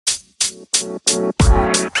Hello,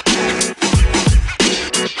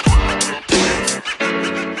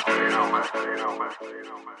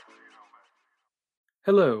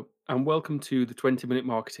 and welcome to the 20-Minute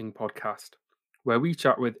Marketing Podcast, where we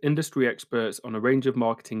chat with industry experts on a range of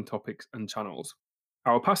marketing topics and channels.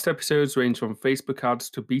 Our past episodes range from Facebook ads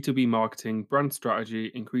to B2B marketing, brand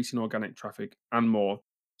strategy, increasing organic traffic, and more.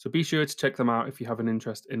 So be sure to check them out if you have an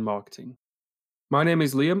interest in marketing. My name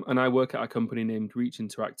is Liam, and I work at a company named Reach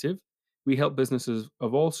Interactive. We help businesses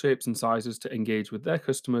of all shapes and sizes to engage with their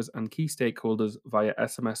customers and key stakeholders via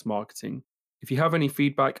SMS marketing. If you have any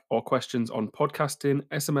feedback or questions on podcasting,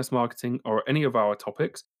 SMS marketing, or any of our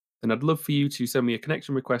topics, then I'd love for you to send me a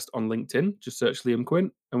connection request on LinkedIn. Just search Liam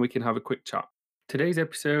Quinn and we can have a quick chat. Today's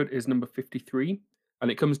episode is number 53,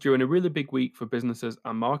 and it comes during a really big week for businesses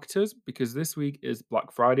and marketers because this week is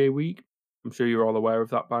Black Friday week. I'm sure you're all aware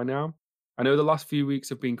of that by now. I know the last few weeks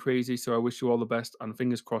have been crazy, so I wish you all the best and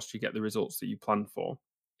fingers crossed you get the results that you planned for.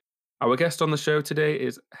 Our guest on the show today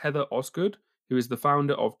is Heather Osgood, who is the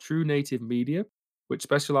founder of True Native Media, which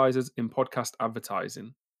specializes in podcast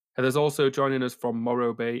advertising. Heather's also joining us from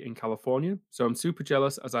Morro Bay in California, so I'm super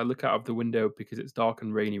jealous as I look out of the window because it's dark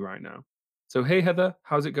and rainy right now. So hey Heather,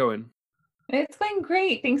 how's it going? It's going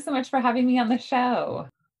great. Thanks so much for having me on the show.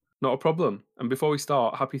 Not a problem. And before we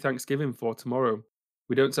start, happy Thanksgiving for tomorrow.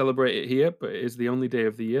 We don't celebrate it here, but it is the only day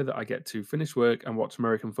of the year that I get to finish work and watch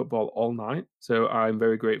American football all night. So I'm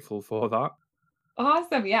very grateful for that.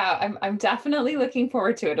 Awesome. Yeah, I'm definitely looking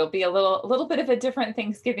forward to it. It'll be a little bit of a different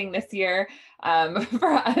Thanksgiving this year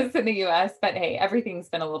for us in the US, but hey, everything's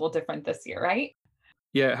been a little different this year, right?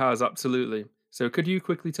 Yeah, it has, absolutely. So could you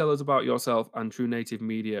quickly tell us about yourself and True Native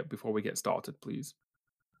Media before we get started, please?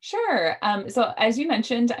 Sure. So as you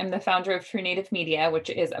mentioned, I'm the founder of True Native Media, which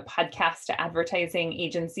is a podcast advertising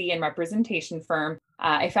agency and representation firm.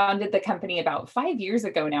 I founded the company about 5 years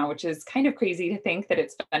ago now, which is kind of crazy to think that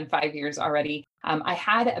it's been 5 years already. I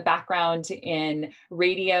had a background in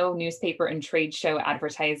radio, newspaper, and trade show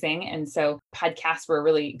advertising. And so podcasts were a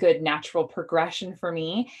really good natural progression for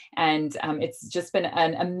me. And it's just been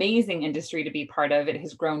an amazing industry to be part of. It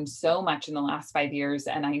has grown so much in the last 5 years.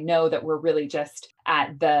 And I know that we're really just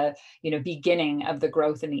at the beginning of the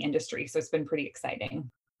growth in the industry. So it's been pretty exciting.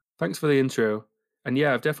 Thanks for the intro. And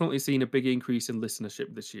yeah, I've definitely seen a big increase in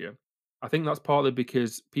listenership this year. I think that's partly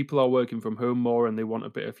because people are working from home more and they want a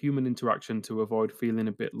bit of human interaction to avoid feeling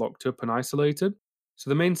a bit locked up and isolated.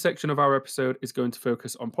 So, the main section of our episode is going to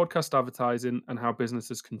focus on podcast advertising and how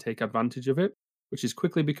businesses can take advantage of it, which is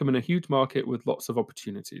quickly becoming a huge market with lots of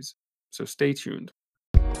opportunities. So, stay tuned.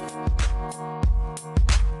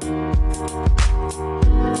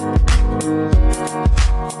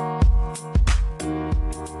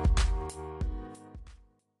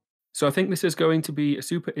 So I think this is going to be a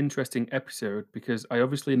super interesting episode because I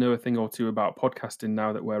obviously know a thing or two about podcasting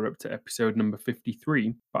now that we're up to episode number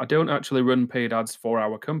 53, but I don't actually run paid ads for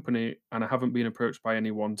our company and I haven't been approached by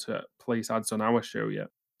anyone to place ads on our show yet.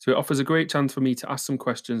 So it offers a great chance for me to ask some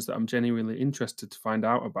questions that I'm genuinely interested to find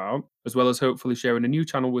out about, as well as hopefully sharing a new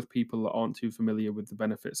channel with people that aren't too familiar with the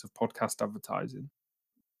benefits of podcast advertising.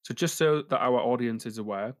 So just so that our audience is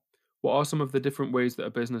aware, what are some of the different ways that a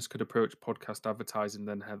business could approach podcast advertising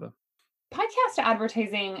then, Heather? Podcast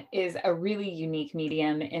advertising is a really unique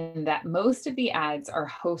medium in that most of the ads are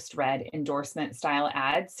host read endorsement style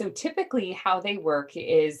ads. So typically, how they work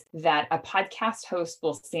is that a podcast host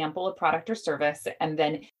will sample a product or service and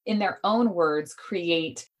then, in their own words,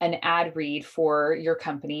 create an ad read for your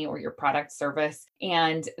company or your product service.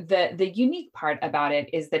 And the unique part about it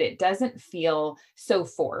is that it doesn't feel so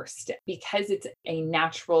forced because it's a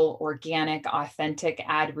natural, organic, authentic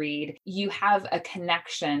ad read. You have a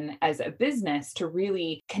connection as a business to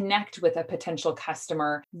really connect with a potential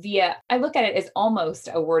customer via, I look at it as almost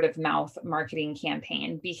a word of mouth marketing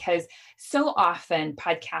campaign, because so often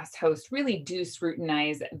podcast hosts really do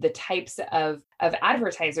scrutinize the types of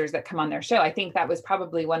advertisers that come on their show. I think that was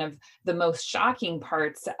probably one of the most shocking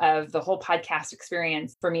parts of the whole podcast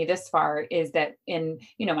experience for me this far, is that in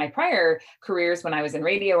my prior careers when I was in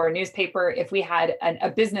radio or newspaper, if we had a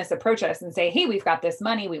business approach us and say, hey, we've got this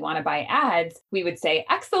money, we want to buy ads, we would say,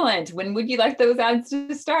 excellent, when would you like those ads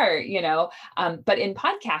to start? But in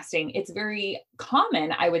podcasting, it's very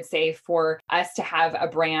common, I would say, for us to have a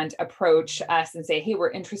brand approach us and say, hey, we're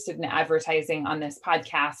interested in advertising on this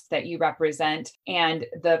podcast that you represent. And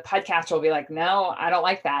the podcaster will be like, no, I don't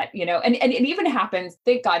like that, and it even happens,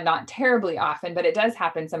 thank God, not terribly often, but it does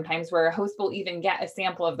happen sometimes where a host will even get a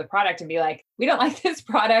sample of the product and be like, we don't like this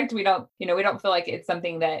product. We don't feel like it's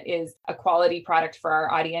something that is a quality product for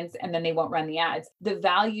our audience, and then they won't run the ads. The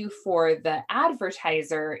value for the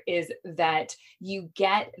advertiser is that you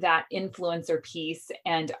get that influencer piece.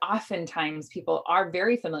 And oftentimes people are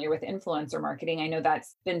very familiar with influencer marketing. I know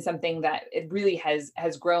that's been something that it really has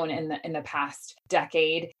grown in the past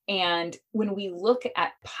decade. And when we look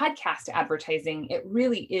at podcast advertising, it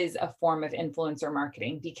really is a form of influencer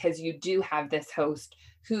marketing, because you do have this host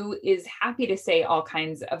who is happy to say all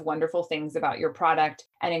kinds of wonderful things about your product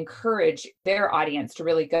and encourage their audience to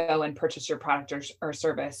really go and purchase your product or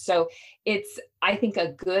service. So it's, I think,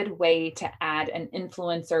 a good way to add an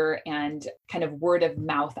influencer and kind of word of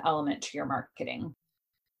mouth element to your marketing.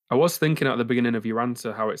 I was thinking at the beginning of your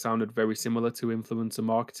answer how it sounded very similar to influencer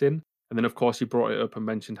marketing. And then, of course, you brought it up and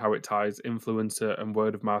mentioned how it ties influencer and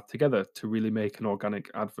word of mouth together to really make an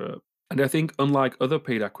organic advert. And I think, unlike other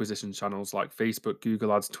paid acquisition channels like Facebook,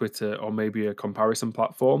 Google Ads, Twitter, or maybe a comparison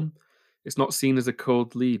platform, it's not seen as a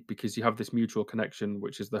cold lead because you have this mutual connection,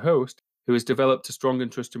 which is the host, who has developed a strong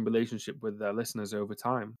and trusting relationship with their listeners over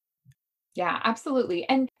time. Yeah, absolutely.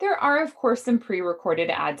 And there are, of course, some pre recorded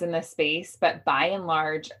ads in this space, but by and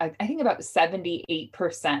large, I think about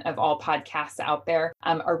 78% of all podcasts out there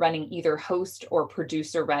are running either host or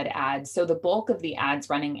producer read ads. So the bulk of the ads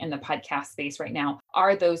running in the podcast space right now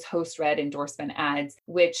are those host read endorsement ads,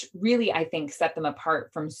 which really, I think, set them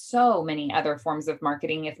apart from so many other forms of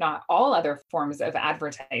marketing, if not all other forms of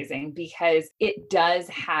advertising, because it does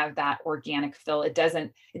have that organic feel. It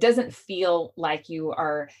doesn't feel like you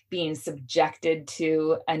are being subjected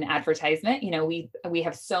to an advertisement. We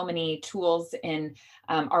have so many tools in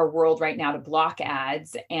our world right now to block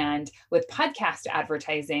ads. And with podcast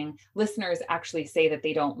advertising, listeners actually say that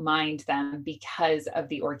they don't mind them because of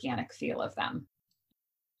the organic feel of them.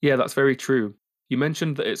 Yeah, that's very true. You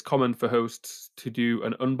mentioned that it's common for hosts to do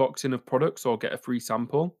an unboxing of products or get a free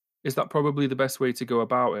sample. Is that probably the best way to go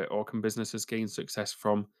about it, or can businesses gain success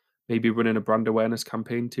from maybe running a brand awareness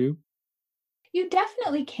campaign too? You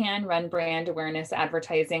definitely can run brand awareness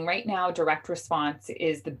advertising. Right now, direct response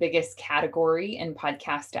is the biggest category in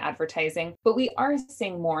podcast advertising, but we are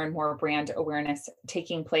seeing more and more brand awareness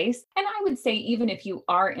taking place. And I would say, even if you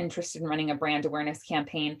are interested in running a brand awareness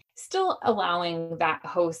campaign, still allowing that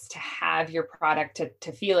host to have your product,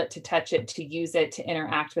 to feel it, to touch it, to use it, to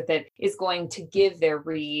interact with it, is going to give their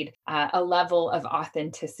read a level of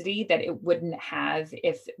authenticity that it wouldn't have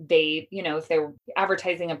if if they were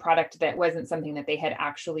advertising a product that wasn't something that they had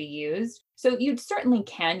actually used. So you certainly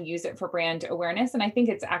can use it for brand awareness. And I think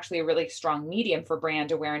it's actually a really strong medium for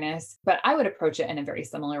brand awareness, but I would approach it in a very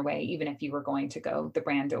similar way, even if you were going to go the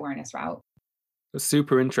brand awareness route. That's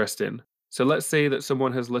super interesting. So let's say that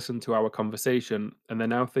someone has listened to our conversation and they're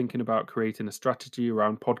now thinking about creating a strategy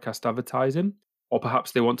around podcast advertising, or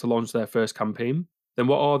perhaps they want to launch their first campaign. Then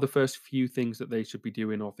what are the first few things that they should be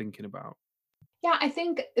doing or thinking about? Yeah, I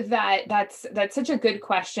think that that's such a good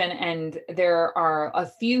question, and there are a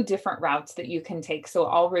few different routes that you can take. So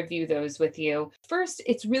I'll review those with you. First,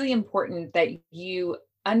 it's really important that you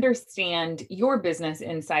understand your business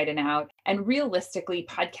inside and out. And realistically,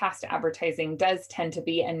 podcast advertising does tend to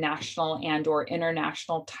be a national and or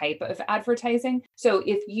international type of advertising. So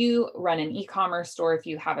if you run an e-commerce store, if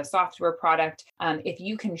you have a software product, if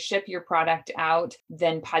you can ship your product out,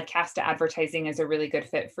 then podcast advertising is a really good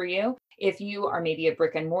fit for you. If you are maybe a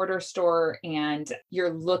brick and mortar store and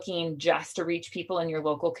you're looking just to reach people in your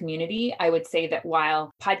local community, I would say that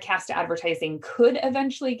while podcast advertising could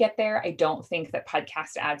eventually get there, I don't think that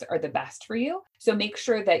podcast ads are the best for you. So make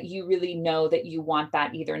sure that you really know that you want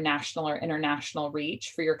that either national or international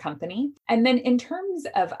reach for your company. And then in terms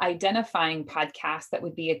of identifying podcasts that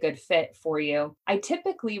would be a good fit for you, I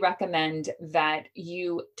typically recommend that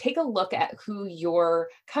you take a look at who your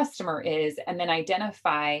customer is and then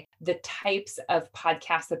identify the types of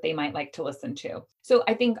podcasts that they might like to listen to. So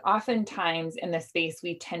I think oftentimes in this space,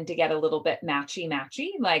 we tend to get a little bit matchy.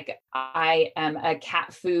 Like I am a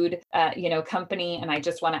cat food, company, and I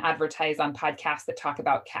just want to advertise on podcasts that talk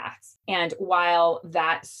about cats. And while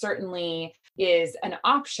that certainly is an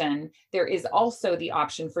option, there is also the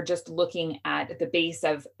option for just looking at the base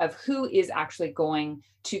of who is actually going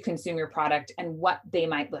to consume your product and what they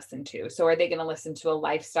might listen to. So are they going to listen to a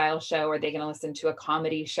lifestyle show? Are they going to listen to a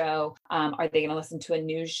comedy show? Are they going to listen to a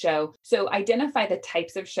news show? So identify the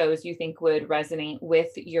types of shows you think would resonate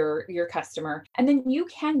with your customer. And then you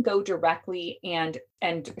can go directly and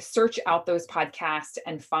and search out those podcasts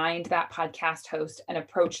and find that podcast host and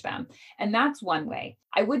approach them. And that's one way.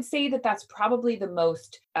 I would say that that's probably the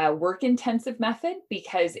most work intensive method,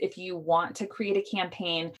 because if you want to create a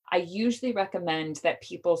campaign, I usually recommend that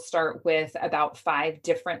people start with about 5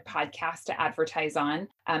 different podcasts to advertise on.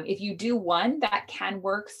 If you do one, that can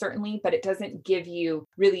work certainly, but it doesn't give you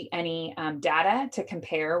really any data to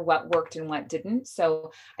compare what worked and what didn't.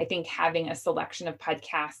 So I think having a selection of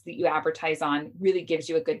podcasts that you advertise on really gives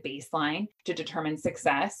you a good baseline to determine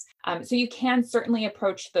success. So you can certainly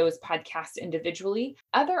approach those podcasts individually.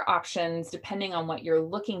 Other options, depending on what you're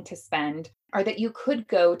looking to spend, are that you could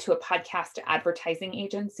go to a podcast advertising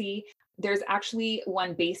agency. There's actually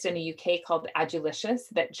one based in the UK called Agilicious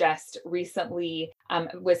that just recently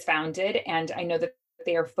was founded. And I know that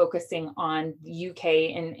they are focusing on UK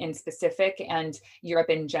in specific and Europe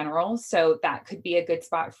in general. So that could be a good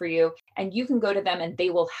spot for you. And you can go to them and they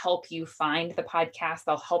will help you find the podcast.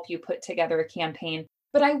 They'll help you put together a campaign.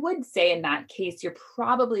 But I would say in that case, you're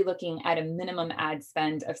probably looking at a minimum ad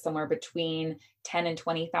spend of somewhere between $10,000 and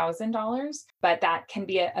 $20,000, but that can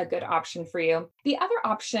be a good option for you. The other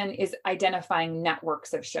option is identifying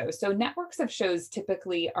networks of shows. So networks of shows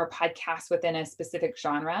typically are podcasts within a specific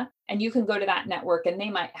genre, and you can go to that network and they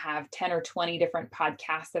might have 10 or 20 different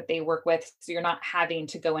podcasts that they work with. So you're not having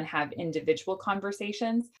to go and have individual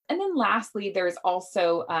conversations. And then lastly, there's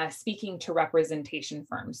also speaking to representation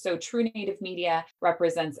firms. So True Native Media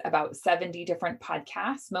represents about 70 different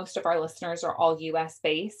podcasts. Most of our listeners are all US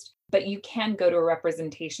based, but you can go to a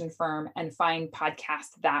representation firm and find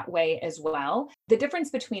podcasts that way as well. The difference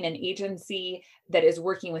between an agency that is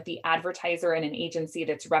working with the advertiser and an agency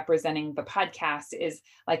that's representing the podcast is,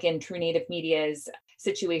 like in True Native Media's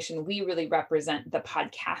situation, we really represent the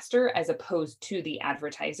podcaster as opposed to the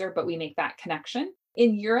advertiser, but we make that connection.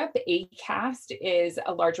 In Europe, Acast is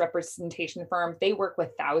a large representation firm. They work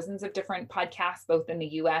with thousands of different podcasts, both in the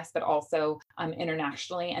US, but also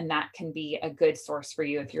internationally. And that can be a good source for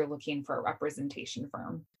you if you're looking for a representation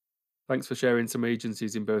firm. Thanks for sharing some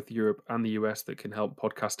agencies in both Europe and the US that can help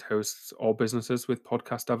podcast hosts or businesses with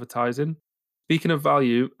podcast advertising. Speaking of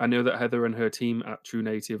value, I know that Heather and her team at True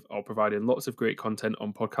Native are providing lots of great content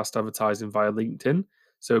on podcast advertising via LinkedIn,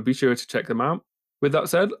 so be sure to check them out. With that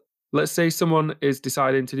said, let's say someone is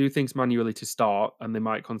deciding to do things manually to start and they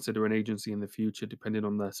might consider an agency in the future depending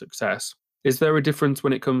on their success. Is there a difference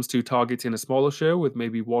when it comes to targeting a smaller show with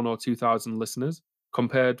maybe 1 or 2 thousand listeners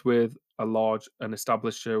compared with a large and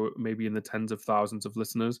established show, maybe in the tens of thousands of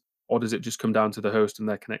listeners? Or does it just come down to the host and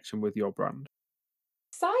their connection with your brand?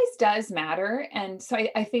 Size does matter. And so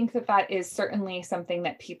I think that that is certainly something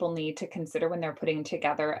that people need to consider when they're putting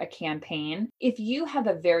together a campaign. If you have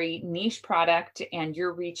a very niche product and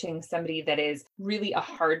you're reaching somebody that is really a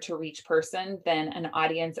hard to reach person, then an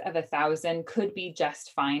audience of 1,000 could be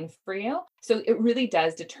just fine for you. So it really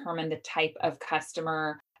does determine the type of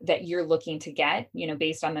customer that you're looking to get,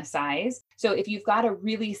 based on the size. So if you've got a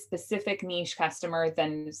really specific niche customer,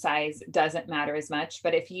 then size doesn't matter as much.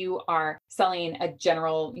 But if you are selling a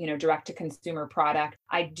general, direct to consumer product,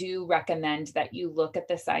 I do recommend that you look at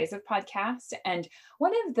the size of podcast. And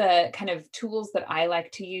one of the kind of tools that I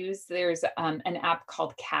like to use, there's an app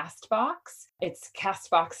called Castbox. It's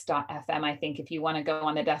castbox.fm, I think, if you want to go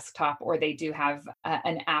on the desktop, or they do have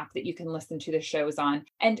an app that you can listen to the shows on.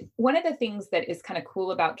 And one of the things that is kind of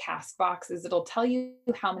cool about Castbox is it'll tell you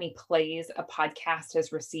how many plays a podcast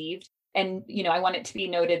has received. And, I want it to be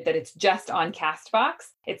noted that it's just on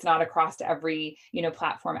Castbox. It's not across to every,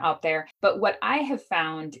 platform out there. But what I have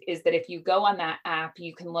found is that if you go on that app,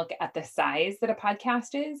 you can look at the size that a podcast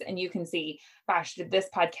is, and you can see, gosh, did this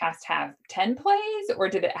podcast have 10 plays, or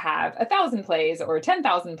did it have 1,000 plays or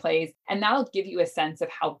 10,000 plays? And that'll give you a sense of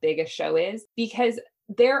how big a show is, because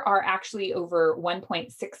there are actually over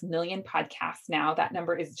 1.6 million podcasts now. That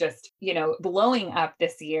number is just, blowing up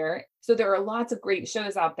this year. So there are lots of great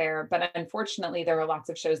shows out there, but unfortunately, there are lots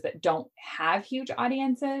of shows that don't have huge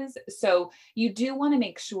audiences. So you do want to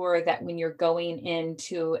make sure that when you're going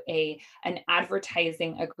into an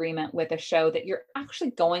advertising agreement with a show, that you're actually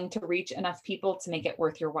going to reach enough people to make it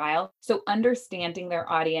worth your while. So understanding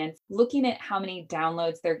their audience, looking at how many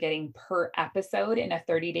downloads they're getting per episode in a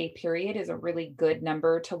 30-day period is a really good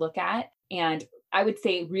number to look at. And I would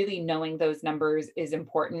say really knowing those numbers is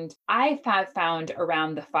important. I have found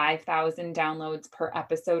around the 5,000 downloads per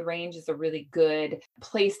episode range is a really good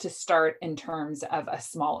place to start in terms of a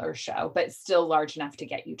smaller show, but still large enough to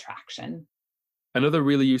get you traction. Another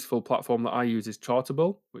really useful platform that I use is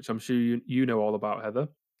Chartable, which I'm sure you know all about, Heather.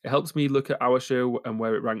 It helps me look at our show and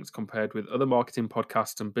where it ranks compared with other marketing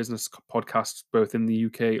podcasts and business podcasts, both in the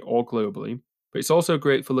UK or globally. But it's also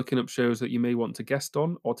great for looking up shows that you may want to guest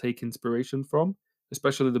on or take inspiration from,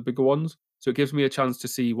 especially the bigger ones. So it gives me a chance to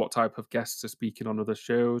see what type of guests are speaking on other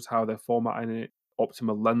shows, how they're formatting it,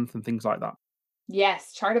 optimal length, and things like that.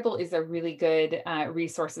 Yes, Chartable is a really good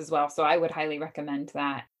resource as well. So I would highly recommend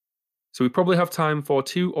that. So we probably have time for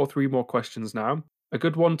 2 or 3 more questions now. A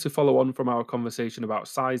good one to follow on from our conversation about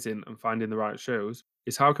sizing and finding the right shows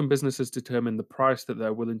is how can businesses determine the price that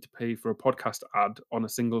they're willing to pay for a podcast ad on a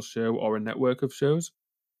single show or a network of shows?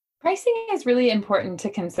 Pricing is really important to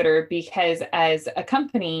consider because, as a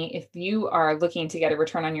company, if you are looking to get a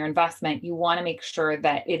return on your investment, you want to make sure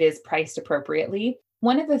that it is priced appropriately.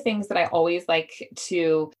 One of the things that I always like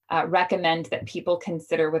to recommend that people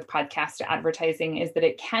consider with podcast advertising is that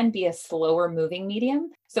it can be a slower moving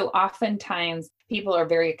medium. So oftentimes people are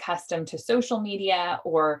very accustomed to social media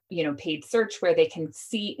or, paid search where they can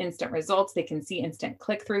see instant results, they can see instant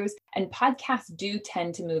click-throughs, and podcasts do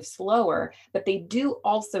tend to move slower, but they do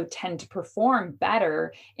also tend to perform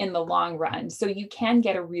better in the long run. So you can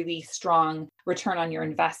get a really strong return on your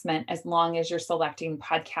investment as long as you're selecting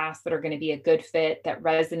podcasts that are going to be a good fit, that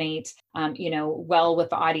resonate, well with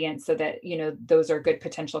the audience so that, those are good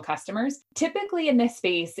potential customers. Typically in this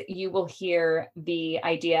space, you will hear the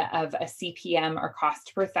idea of a CPM or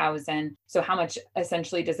cost per thousand. So how much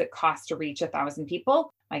essentially does it cost to reach 1,000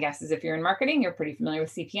 people? My guess is if you're in marketing, you're pretty familiar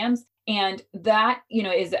with CPMs. And that,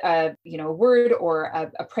 is a, word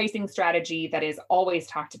or a pricing strategy that is always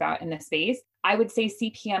talked about in the space. I would say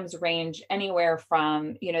CPMs range anywhere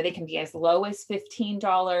from, they can be as low as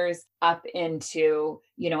 $15 up into,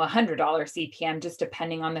 $100 CPM, just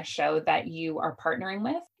depending on the show that you are partnering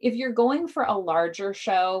with. If you're going for a larger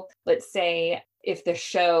show, let's say if the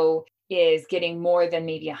show is getting more than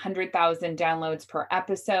maybe 100,000 downloads per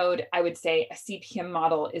episode, I would say a CPM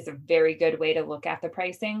model is a very good way to look at the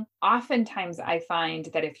pricing. Oftentimes, I find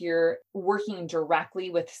that if you're working directly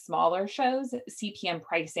with smaller shows, CPM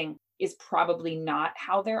pricing is probably not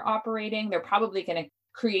how they're operating. They're probably going to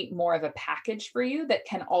create more of a package for you that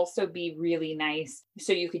can also be really nice.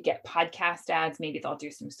 So you could get podcast ads. Maybe they'll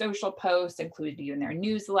do some social posts, include you in their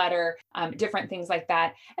newsletter, different things like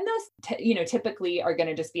that. And those, typically are going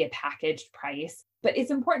to just be a packaged price. But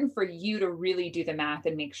it's important for you to really do the math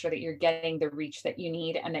and make sure that you're getting the reach that you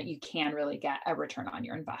need and that you can really get a return on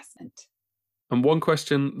your investment. And one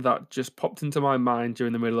question that just popped into my mind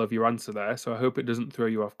during the middle of your answer there, so I hope it doesn't throw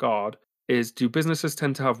you off guard, is do businesses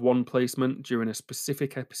tend to have one placement during a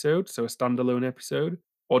specific episode, so a standalone episode,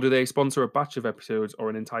 or do they sponsor a batch of episodes or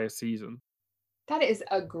an entire season? That is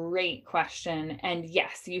a great question. And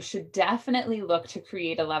yes, you should definitely look to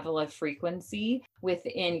create a level of frequency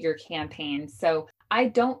within your campaign. So I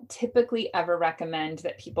don't typically ever recommend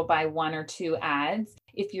that people buy 1 or 2 ads.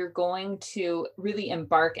 If you're going to really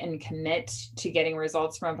embark and commit to getting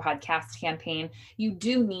results from a podcast campaign, you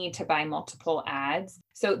do need to buy multiple ads.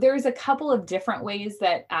 So there's a couple of different ways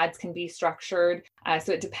that ads can be structured.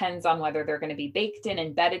 So it depends on whether they're going to be baked in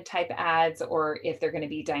embedded type ads or if they're going to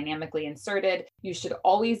be dynamically inserted. You should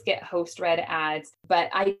always get host read ads, but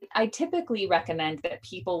I typically recommend that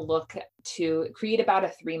people look to create about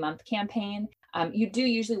a 3-month campaign. You do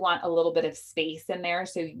usually want a little bit of space in there.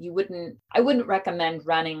 So I wouldn't recommend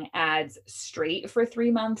running ads straight for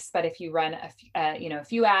 3 months, but if you run a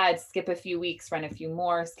few ads, skip a few weeks, run a few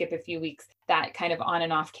more, skip a few weeks, that kind of on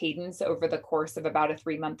and off cadence over the course of about a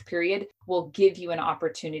 3-month period will give you an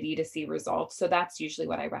opportunity to see results. So that's usually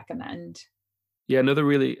what I recommend. Yeah, another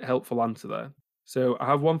really helpful answer there. So I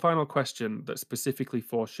have one final question that's specifically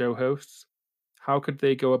for show hosts. How could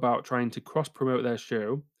they go about trying to cross promote their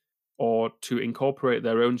show or to incorporate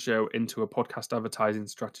their own show into a podcast advertising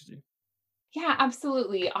strategy? Yeah,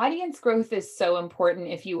 absolutely. Audience growth is so important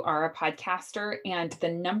if you are a podcaster. And the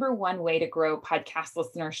number one way to grow podcast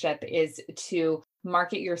listenership is to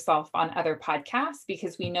market yourself on other podcasts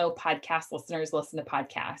because we know podcast listeners listen to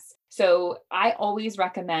podcasts. So I always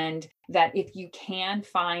recommend that if you can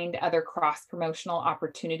find other cross promotional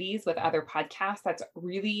opportunities with other podcasts, that's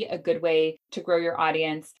really a good way to grow your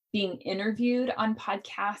audience. Being interviewed on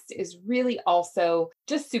podcasts is really also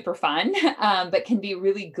just super fun, but can be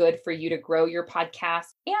really good for you to grow your podcast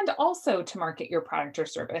and also to market your product or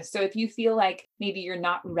service. So if you feel like maybe you're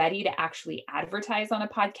not ready to actually advertise on a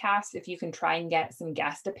podcast, if you can try and get some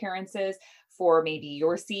guest appearances for maybe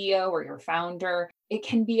your CEO or your founder, it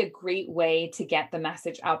can be a great way to get the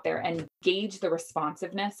message out there and gauge the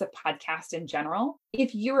responsiveness of podcast in general.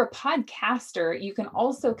 If you're a podcaster, you can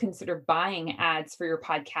also consider buying ads for your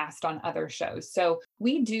podcast on other shows. So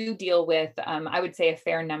we do deal with, I would say, a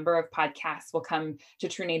fair number of podcasts will come to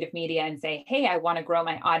True Native Media and say, "Hey, I want to grow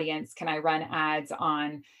my audience. Can I run ads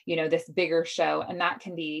on, this bigger show?" And that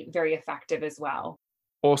can be very effective as well.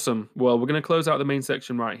 Awesome. Well, we're going to close out the main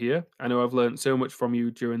section right here. I know I've learned so much from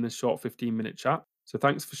you during this short 15-minute chat. So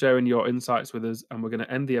thanks for sharing your insights with us. And we're going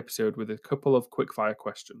to end the episode with a couple of quick-fire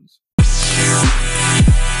questions.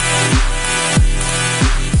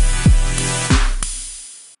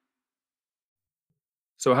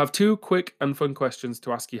 So I have two quick and fun questions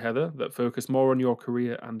to ask you, Heather, that focus more on your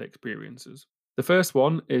career and experiences. The first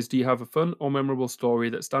one is, do you have a fun or memorable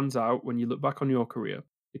story that stands out when you look back on your career?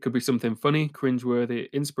 It could be something funny, cringeworthy,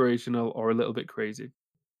 inspirational, or a little bit crazy.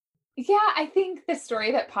 Yeah, I think the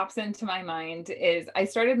story that pops into my mind is I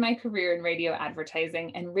started my career in radio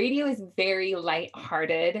advertising, and radio is very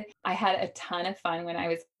lighthearted. I had a ton of fun when I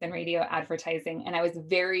was in radio advertising, and I was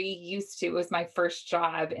very used to it was my first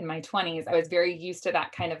job in my 20s. I was very used to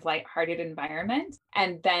that kind of lighthearted environment.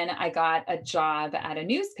 And then I got a job at a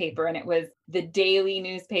newspaper, and it was the daily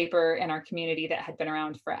newspaper in our community that had been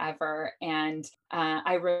around forever. And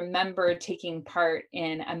I remember taking part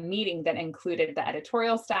in a meeting that included the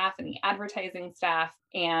editorial staff and the advertising staff.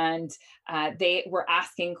 And they were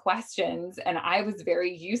asking questions, and I was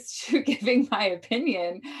very used to giving my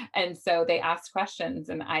opinion. And so they asked questions,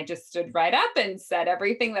 and I just stood right up and said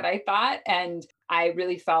everything that I thought. And I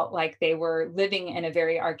really felt like they were living in a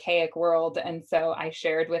very archaic world. And so I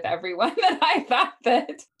shared with everyone that I thought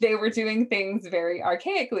that they were doing things very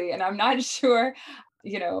archaically. And I'm not sure,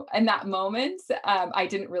 in that moment, I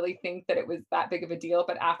didn't really think that it was that big of a deal.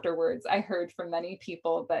 But afterwards, I heard from many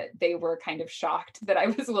people that they were kind of shocked that I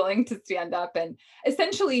was willing to stand up and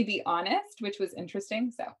essentially be honest, which was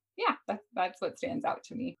interesting. So, yeah, that's what stands out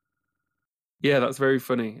to me. Yeah, that's very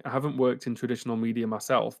funny. I haven't worked in traditional media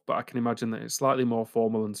myself, but I can imagine that it's slightly more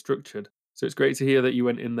formal and structured. So it's great to hear that you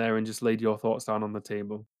went in there and just laid your thoughts down on the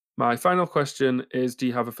table. My final question is, do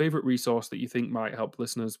you have a favorite resource that you think might help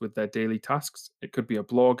listeners with their daily tasks? It could be a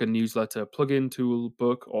blog, a newsletter, plugin, tool,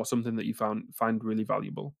 book, or something that you find really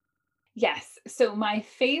valuable. Yes. So my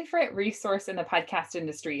favorite resource in the podcast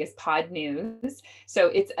industry is Pod News. So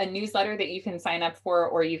it's a newsletter that you can sign up for,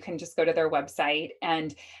 or you can just go to their website.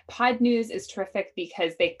 And Pod News is terrific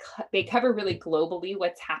because they cover really globally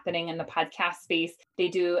what's happening in the podcast space. They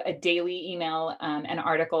do a daily email, an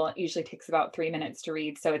article. It usually takes about 3 minutes to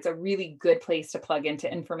read. So it's a really good place to plug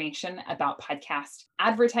into information about podcast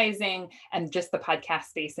advertising and just the podcast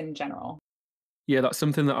space in general. Yeah, that's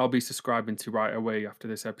something that I'll be subscribing to right away after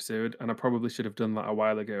this episode, and I probably should have done that a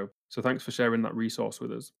while ago. So thanks for sharing that resource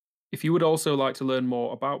with us. If you would also like to learn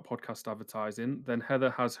more about podcast advertising, then Heather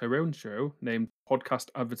has her own show named Podcast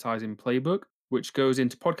Advertising Playbook, which goes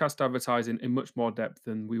into podcast advertising in much more depth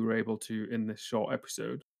than we were able to in this short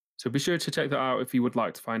episode. So be sure to check that out if you would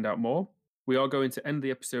like to find out more. We are going to end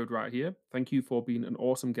the episode right here. Thank you for being an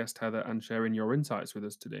awesome guest, Heather, and sharing your insights with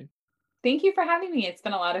us today. Thank you for having me. It's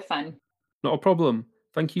been a lot of fun. Not a problem.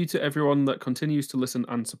 Thank you to everyone that continues to listen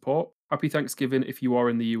and support. Happy Thanksgiving if you are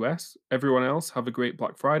in the US. Everyone else, have a great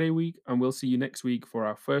Black Friday week, and we'll see you next week for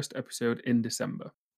our first episode in December.